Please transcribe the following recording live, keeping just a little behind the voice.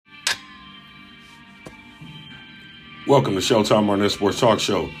Welcome to Showtime Arnett Sports Talk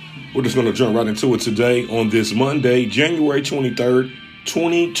Show. We're just going to jump right into it today on this Monday, January 23rd,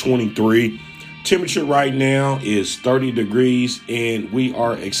 2023. Temperature right now is 30 degrees, and we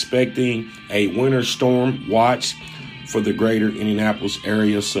are expecting a winter storm watch for the greater Indianapolis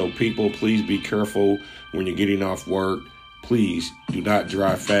area. So people, please be careful when you're getting off work. Please do not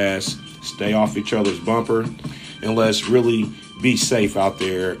drive fast. Stay off each other's bumper, and let's really be safe out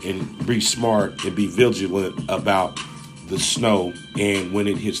there and be smart and be vigilant about the snow and when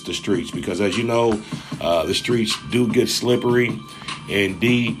it hits the streets, because as you know, the streets do get slippery, and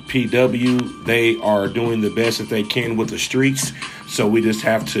DPW, they are doing the best that they can with the streets. So we just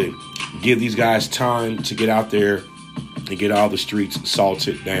have to give these guys time to get out there and get all the streets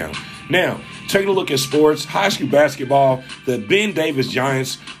salted down. Now, taking a look at sports, high school basketball, the Ben Davis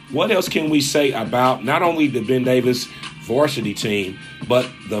Giants. What else can we say about not only the Ben Davis varsity team, but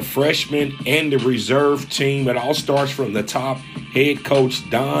the freshman and the reserve team? It all starts from the top head coach,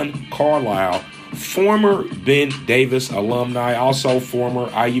 Don Carlisle, former Ben Davis alumni, also former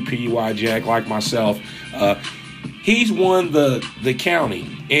IUPUI Jack like myself. He's won the county,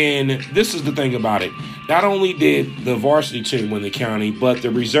 and this is the thing about it. Not only did the varsity team win the county, but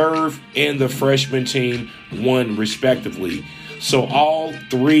the reserve and the freshman team won respectively. So all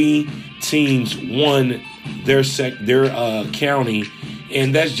three teams won their county,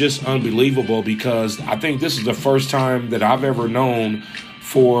 and that's just unbelievable, because I think this is the first time that I've ever known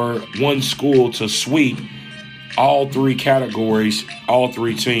for one school to sweep all three categories, all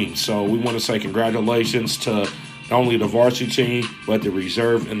three teams. So we want to say congratulations to not only the varsity team, but the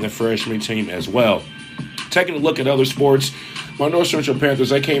reserve and the freshman team as well. Taking a look at other sports, my North Central Panthers,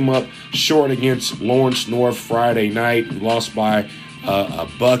 they came up short against Lawrence North Friday night. We lost by a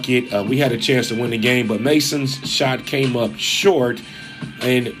bucket. We had a chance to win the game, but Mason's shot came up short,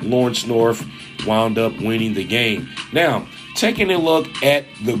 and Lawrence North wound up winning the game. Now, taking a look at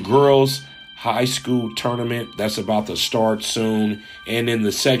the girls' high school tournament that's about to start soon, and in the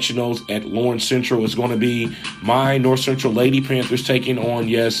sectionals at Lawrence Central is going to be my North Central Lady Panthers taking on,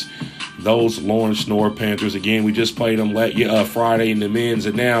 yes, those Lawrence North Panthers. Again, we just played them Friday in the men's,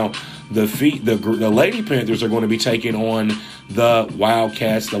 and now the Lady Panthers are going to be taking on the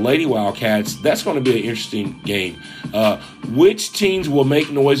Wildcats, the Lady Wildcats. That's going to be an interesting game. Which teams will make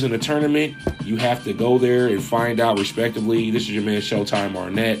noise in the tournament? You have to go there and find out respectively. This is your man Showtime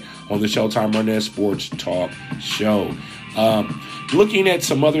Arnett on the Showtime Arnett Sports Talk Show. Looking at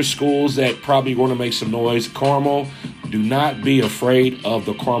some other schools that probably going to make some noise. Carmel, do not be afraid of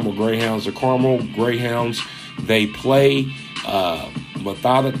the Carmel Greyhounds. The Carmel Greyhounds, they play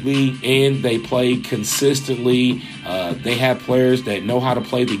methodically and they play consistently. They have players that know how to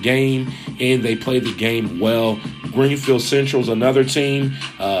play the game, and they play the game well. Greenfield Central is another team.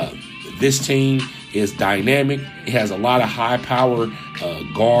 This team is dynamic. It has a lot of high-power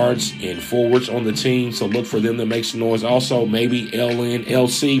guards and forwards on the team, so look for them to make some noise. Also, maybe LN,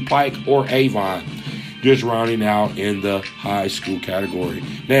 LC, Pike, or Avon, just rounding out in the high school category.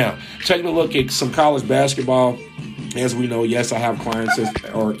 Now, taking a look at some college basketball. As we know, yes, I have clients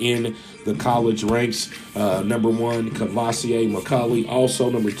that are in the college ranks. Number 1, Cavassier McCulley. Also,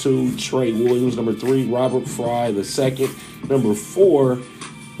 number 2, Trey Williams. Number 3, Robert Fry the second. Number 4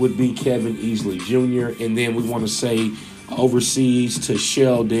 would be Kevin Easley Jr. And then we want to say overseas to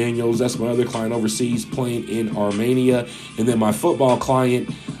Shell Daniels. That's my other client overseas playing in Armenia. And then my football client,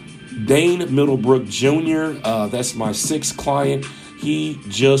 Dane Middlebrook Jr. That's my 6th client. He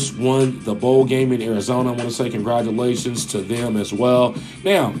just won the bowl game in Arizona. I want to say congratulations to them as well.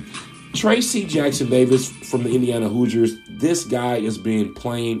 Now, Tracy Jackson Davis from the Indiana Hoosiers, this guy has been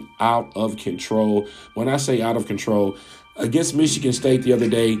playing out of control. When I say out of control, against Michigan State the other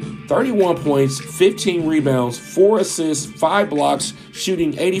day, 31 points, 15 rebounds, 4 assists, 5 blocks,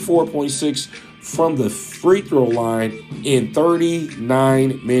 shooting 84.6 from the free throw line in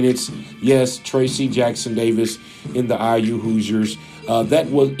 39 minutes. Yes, Tracy Jackson Davis in the IU Hoosiers. That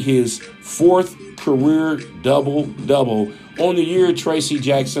was his 4th career double-double. On the year, Tracy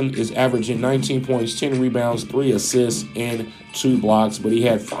Jackson is averaging 19 points, 10 rebounds, 3 assists, and 2 blocks. But he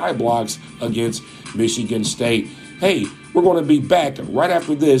had 5 blocks against Michigan State. Hey, we're going to be back right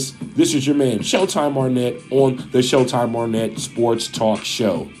after this. This is your man, Showtime Arnett, on the Showtime Arnett Sports Talk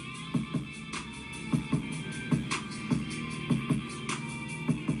Show.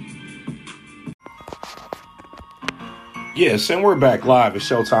 Yes, and we're back live at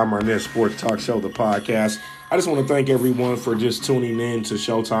Showtime Arnett Sports Talk Show, the podcast. I just want to thank everyone for just tuning in to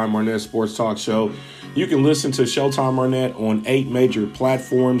Showtime Arnett Sports Talk Show. You can listen to Showtime Arnett on 8 major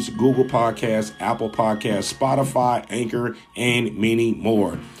platforms: Google Podcasts, Apple Podcasts, Spotify, Anchor, and many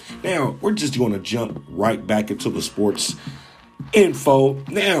more. Now, we're just going to jump right back into the sports info.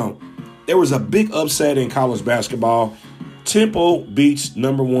 Now, there was a big upset in college basketball. Temple beats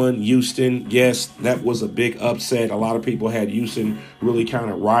number 1 Houston. Yes, that was a big upset. A lot of people had Houston really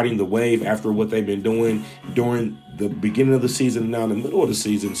kind of riding the wave after what they've been doing during the beginning of the season and now in the middle of the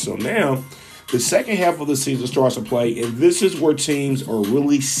season. So now the second half of the season starts to play, and this is where teams are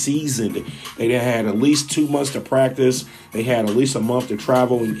really seasoned. They had at least 2 months to practice. They had at least a month to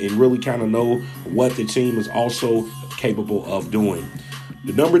travel and really kind of know what the team is also capable of doing.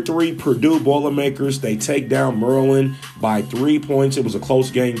 The number 3 Purdue Boilermakers, they take down Maryland by 3 points. It was a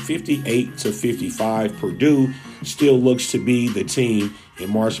close game, 58-55. Purdue still looks to be the team in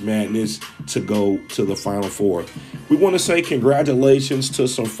March Madness to go to the Final Four. We want to say congratulations to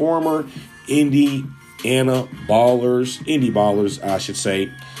some former Indy ballers, I should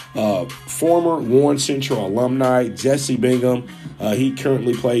say. Former Warren Central alumni Jesse Bingham. He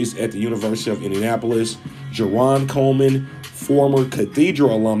currently plays at the University of Indianapolis. Jerron Coleman, former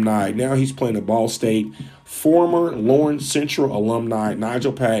Cathedral alumni. Now he's playing at Ball State. Former Lawrence Central alumni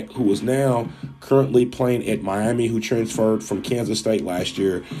Nigel Pack, who is now currently playing at Miami, who transferred from Kansas State last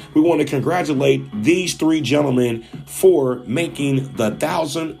year. We want to congratulate these 3 gentlemen for making the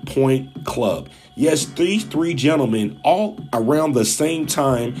 1,000-point club. Yes, these 3 gentlemen all around the same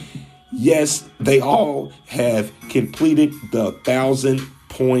time. Yes, they all have completed the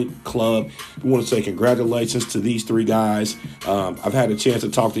 1,000-point club. We want to say congratulations to these 3 guys. I've had a chance to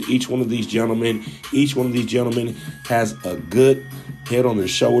talk to each one of these gentlemen. Each one of these gentlemen has a good head on their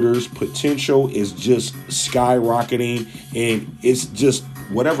shoulders. Potential is just skyrocketing, and it's just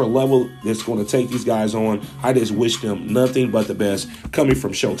whatever level that's going to take these guys on. I just wish them nothing but the best coming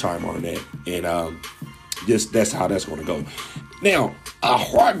from Showtime Arnett, and just that's how that's going to go. Now, a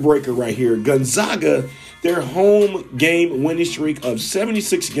heartbreaker right here. Gonzaga, their home game winning streak of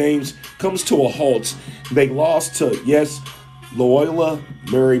 76 games comes to a halt. They lost to, yes, Loyola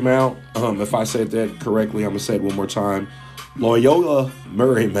Marymount. If I said that correctly, I'm going to say it one more time. Loyola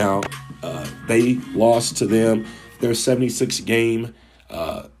Marymount, they lost to them. Their 76-game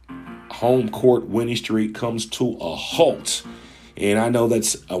home court winning streak comes to a halt. And I know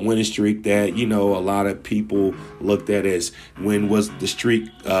that's a winning streak that, a lot of people looked at as when was the streak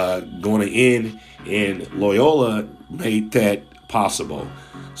going to end, and Loyola made that possible.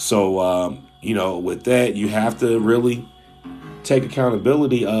 So, with that, you have to really take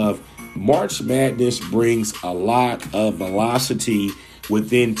accountability of March Madness brings a lot of velocity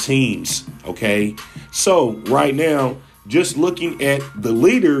within teams, okay? So, right now, just looking at the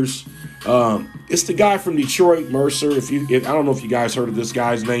leaders, it's the guy from Detroit, Mercer. I don't know if you guys heard of this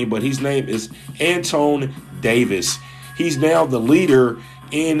guy's name, but his name is Anton Davis. He's now the leader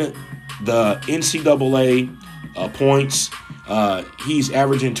in the NCAA points. He's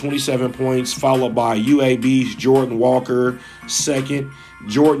averaging 27 points, followed by UAB's Jordan Walker, second.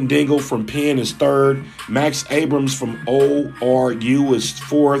 Jordan Dingle from Penn is third. Max Abrams from ORU is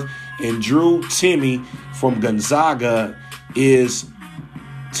fourth. And Drew Timme from Gonzaga is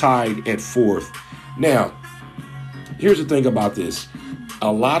tied at fourth. Now, here's the thing about this.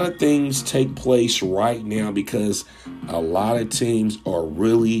 A lot of things take place right now because a lot of teams are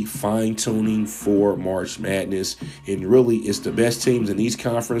really fine-tuning for March Madness. And really, it's the best teams in each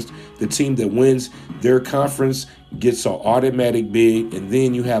conference. The team that wins their conference gets an automatic bid. And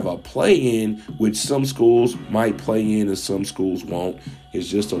then you have a play-in, which some schools might play in and some schools won't. It's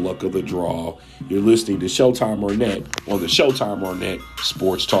just a luck of the draw. You're listening to Showtime Arnett on the Showtime Arnett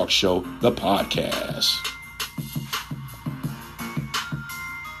Sports Talk Show, the podcast.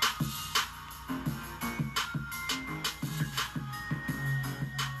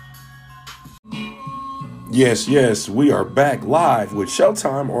 Yes, we are back live with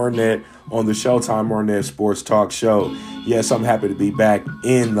Showtime Arnett on the Showtime Arnett Sports Talk Show. Yes, I'm happy to be back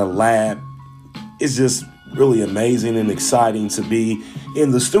in the lab. It's just really amazing and exciting to be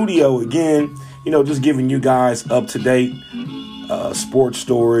in the studio again, just giving you guys up-to-date sports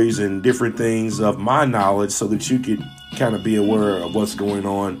stories and different things of my knowledge so that you could kind of be aware of what's going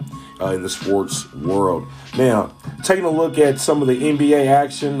on in the sports world. Now, taking a look at some of the NBA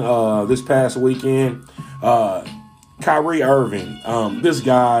action this past weekend, Kyrie Irving, this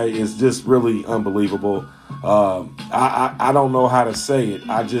guy is just really unbelievable. I don't know how to say it.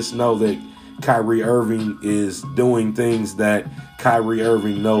 I just know that Kyrie Irving is doing things that Kyrie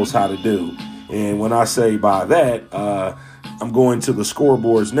Irving knows how to do. And when I say by that, I'm going to the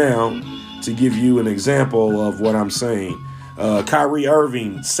scoreboards now to give you an example of what I'm saying. Kyrie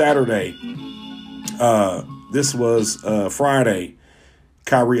Irving, Saturday. This was Friday.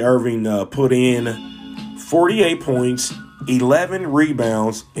 Kyrie Irving put in 48 points, 11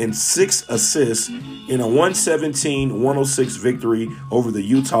 rebounds, and 6 assists in a 117-106 victory over the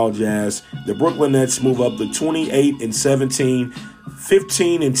Utah Jazz. The Brooklyn Nets move up to 28-17,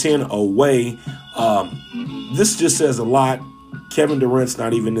 15-10 away. This just says a lot. Kevin Durant's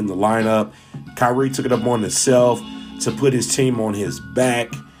not even in the lineup. Kyrie took it up on himself to put his team on his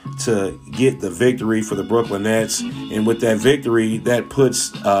back to get the victory for the Brooklyn Nets. And with that victory, that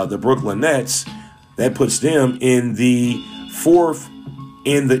puts the Brooklyn Nets, that puts them in the 4th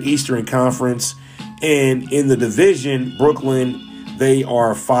in the Eastern Conference. And in the division, Brooklyn, they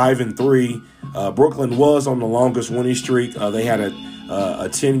are 5-3. Brooklyn was on the longest winning streak. They had a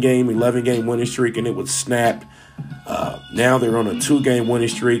 10-game, 11-game winning streak, and it was snapped. Now they're on a 2-game winning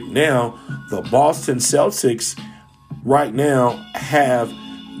streak. Now the Boston Celtics right now have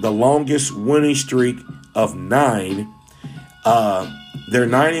the longest winning streak of 9. They're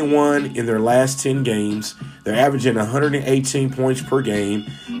 9-1 in their last 10 games. They're averaging 118 points per game.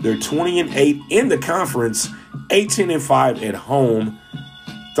 They're 20-8 in the conference, 18-5 at home,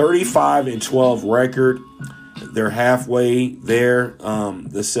 35-12 record. They're halfway there.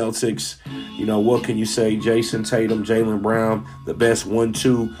 The Celtics, what can you say? Jason Tatum, Jaylen Brown, the best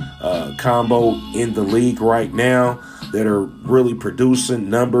 1-2 combo in the league right now that are really producing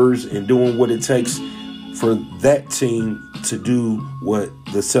numbers and doing what it takes for that team to do what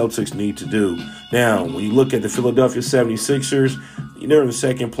the Celtics need to do. Now, when you look at the Philadelphia 76ers, they're in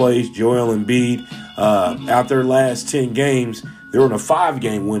second place. Joel Embiid, out their last 10 games, they're on a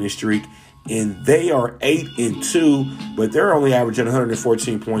 5-game winning streak, and they are 8-2, but they're only averaging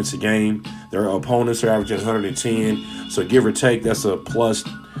 114 points a game. Their opponents are averaging 110, so give or take, that's a plus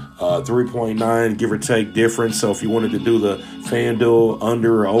 3.9, give or take, difference. So if you wanted to do the FanDuel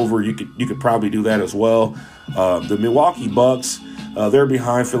under or over, you could probably do that as well. The Milwaukee Bucks, they're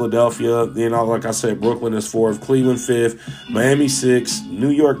behind Philadelphia. Then, like I said, Brooklyn is 4th, Cleveland 5th, Miami 6th, New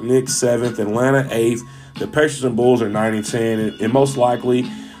York Knicks 7th, Atlanta 8th. The Pacers and Bulls are 9-10, and most likely,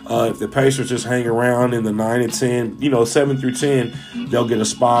 if the Pacers just hang around in the 9-10, 7 through 10, they'll get a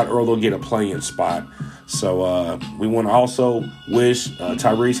spot or they'll get a play-in spot. So we want to also wish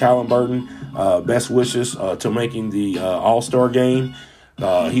Tyrese Halliburton best wishes to making the All-Star game.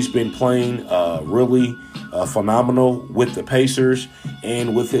 He's been playing really phenomenal with the Pacers,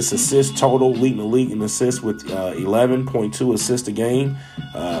 and with his assist total, leading the league in assists with 11.2 assists a game.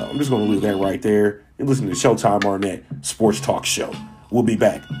 I'm just going to leave that right there. You're listening to Showtime Arnett Sports Talk Show. We'll be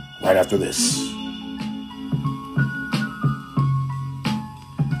back right after this.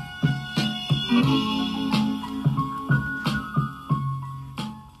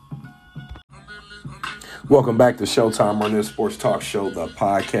 Welcome back to Showtime Arnett Sports Talk Show, the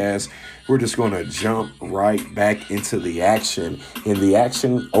podcast. We're just going to jump right back into the action. And the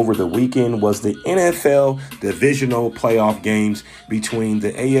action over the weekend was the NFL divisional playoff games between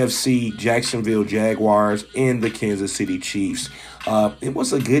the AFC Jacksonville Jaguars and the Kansas City Chiefs. It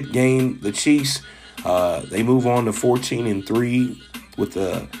was a good game. The Chiefs, they move on to 14-3 with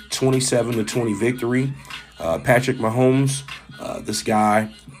a 27-20 victory. Patrick Mahomes, this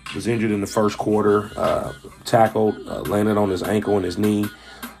guy was injured in the first quarter, tackled, landed on his ankle and his knee,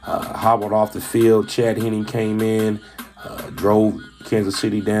 hobbled off the field. Chad Henne came in, drove Kansas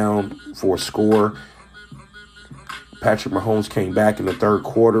City down for a score. Patrick Mahomes came back in the third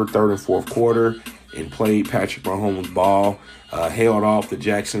and fourth quarter, and played Patrick Mahomes' ball, held off the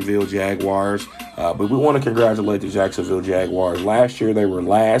Jacksonville Jaguars. But we want to congratulate the Jacksonville Jaguars. Last year, they were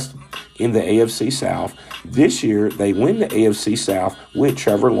last in the AFC South. This year, they win the AFC South with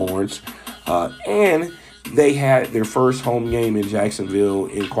Trevor Lawrence, and they had their first home game in Jacksonville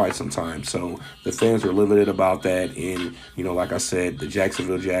in quite some time. So the fans are livid about that. And, like I said, the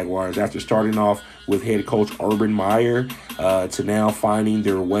Jacksonville Jaguars, after starting off with head coach Urban Meyer to now finding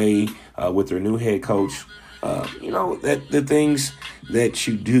their way with their new head coach, that the things that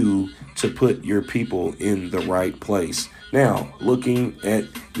you do to put your people in the right place. Now, looking at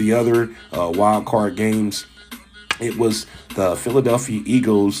the other wild card games, it was the Philadelphia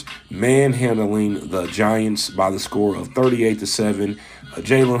Eagles manhandling the Giants by the score of 38-7.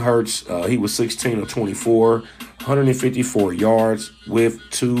 Jalen Hurts, he was 16 of 24, 154 yards with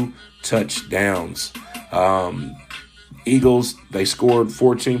 2 touchdowns. Eagles, they scored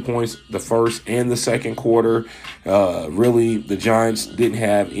 14 points the first and the second quarter. Really, the Giants didn't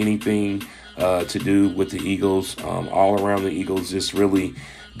have anything to do with the Eagles. All around the Eagles just really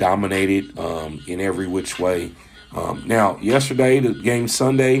dominated in every which way. Now, yesterday, the game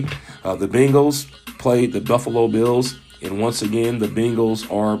Sunday, the Bengals played the Buffalo Bills. And once again, the Bengals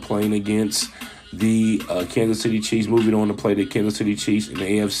are playing against the Kansas City Chiefs, moving on to play the Kansas City Chiefs in the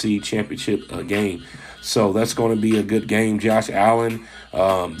AFC Championship game. So that's going to be a good game. Josh Allen,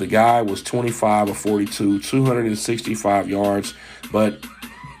 the guy was 25 of 42, 265 yards. But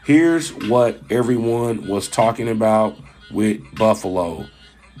here's what everyone was talking about with Buffalo.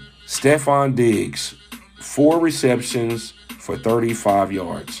 Stephon Diggs, 4 receptions for 35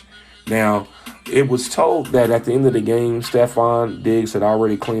 yards. Now, it was told that at the end of the game, Stephon Diggs had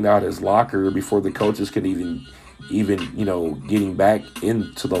already cleaned out his locker before the coaches could even getting back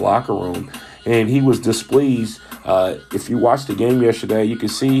into the locker room. And he was displeased. If you watched the game yesterday, you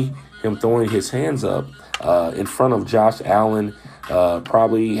could see him throwing his hands up in front of Josh Allen,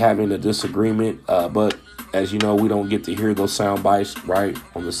 probably having a disagreement. But as you know, we don't get to hear those sound bites right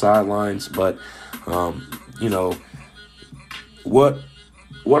on the sidelines. But,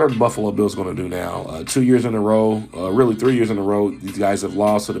 what are the Buffalo Bills going to do now? 2 years in a row, really 3 years in a row, these guys have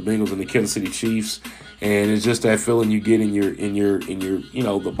lost to the Bengals and the Kansas City Chiefs. And it's just that feeling you get in your,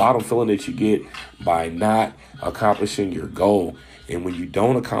 the bottom feeling that you get by not accomplishing your goal. And when you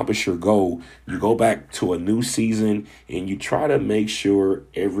don't accomplish your goal, you go back to a new season and you try to make sure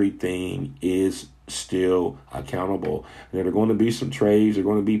everything is still accountable. There are going to be some trades. There are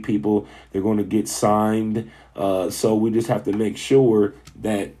going to be people. They're going to get signed. So we just have to make sure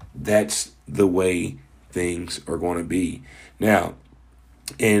that that's the way things are going to be. Now,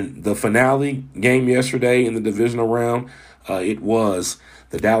 in the finale game yesterday in the divisional round, it was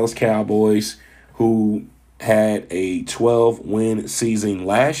the Dallas Cowboys, who had a 12-win season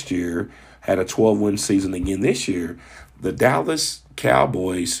last year, had a 12-win season again this year. The Dallas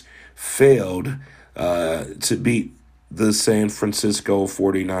Cowboys failed to beat the San Francisco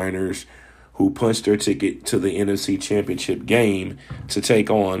 49ers, who punched their ticket to the NFC Championship game to take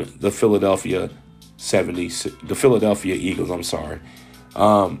on the Philadelphia Eagles.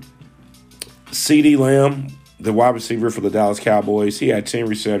 CeeDee Lamb, the wide receiver for the Dallas Cowboys, he had 10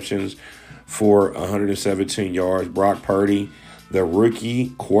 receptions for 117 yards. Brock Purdy, the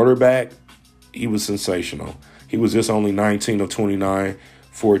rookie quarterback, he was sensational. He was just only 19 of 29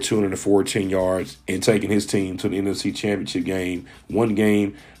 for 214 yards and taking his team to the NFC Championship game, one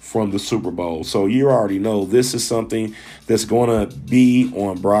game from the Super Bowl. So you already know this is something that's going to be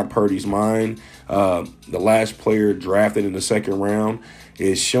on Brock Purdy's mind. The last player drafted in the second round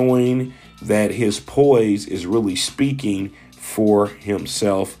is showing that his poise is really speaking for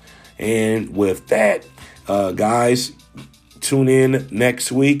himself. And with that, guys, tune in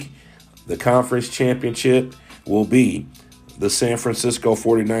next week. The conference championship will be the San Francisco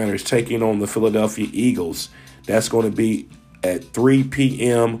 49ers taking on the Philadelphia Eagles. That's going to be at 3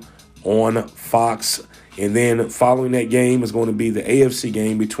 p.m. on Fox. And then following that game is going to be the AFC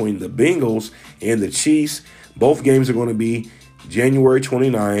game between the Bengals and the Chiefs. Both games are going to be January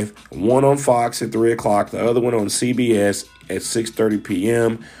 29th, one on Fox at 3 o'clock, the other one on CBS at 6:30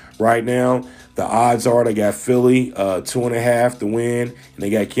 p.m. Right now, the odds are they got Philly 2.5 to win, and they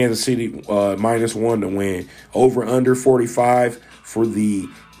got Kansas City -1 to win. Over under 45 for the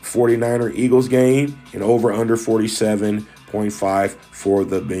 49er Eagles game, and over under 47.5 for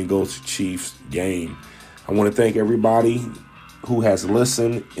the Bengals Chiefs game. I want to thank everybody who has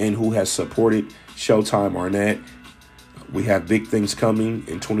listened and who has supported Showtime Arnett. We have big things coming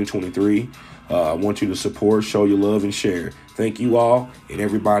in 2023. I want you to support, show your love, and share. Thank you all, and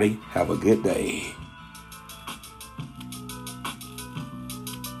everybody have a good day.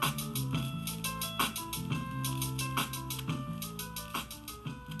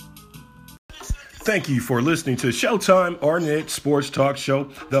 Thank you for listening to Showtime Arnett Sports Talk Show,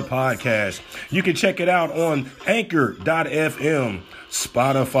 the podcast. You can check it out on Anchor.fm,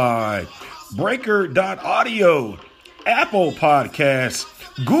 Spotify, Breaker.audio, Apple Podcasts,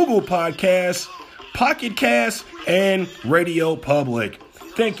 Google Podcasts, Pocket Casts, and Radio Public.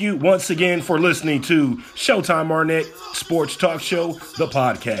 Thank you once again for listening to Showtime Arnett Sports Talk Show, the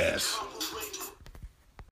podcast.